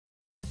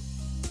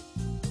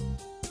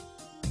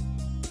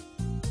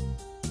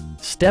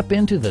Step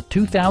into the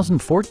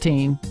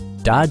 2014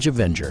 Dodge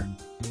Avenger.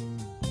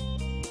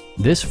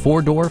 This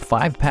four-door,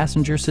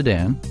 five-passenger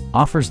sedan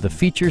offers the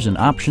features and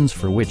options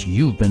for which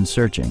you've been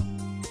searching.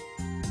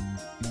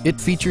 It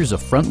features a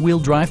front-wheel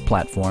drive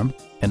platform,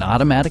 an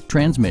automatic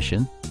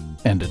transmission,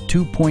 and a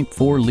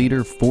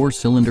 2.4-liter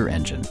four-cylinder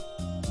engine.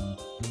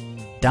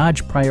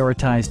 Dodge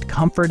prioritized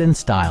comfort and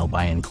style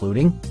by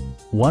including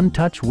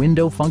one-touch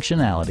window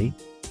functionality,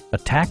 a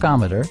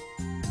tachometer,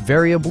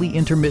 variably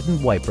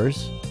intermittent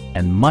wipers,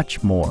 and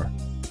much more.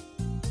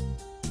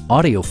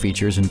 Audio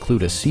features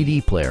include a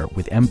CD player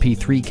with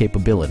MP3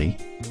 capability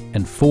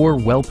and 4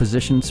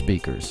 well-positioned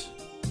speakers.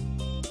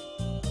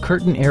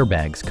 Curtain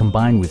airbags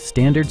combine with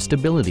standard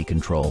stability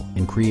control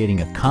in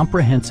creating a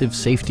comprehensive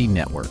safety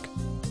network.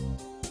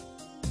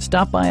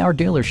 Stop by our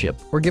dealership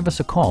or give us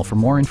a call for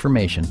more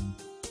information.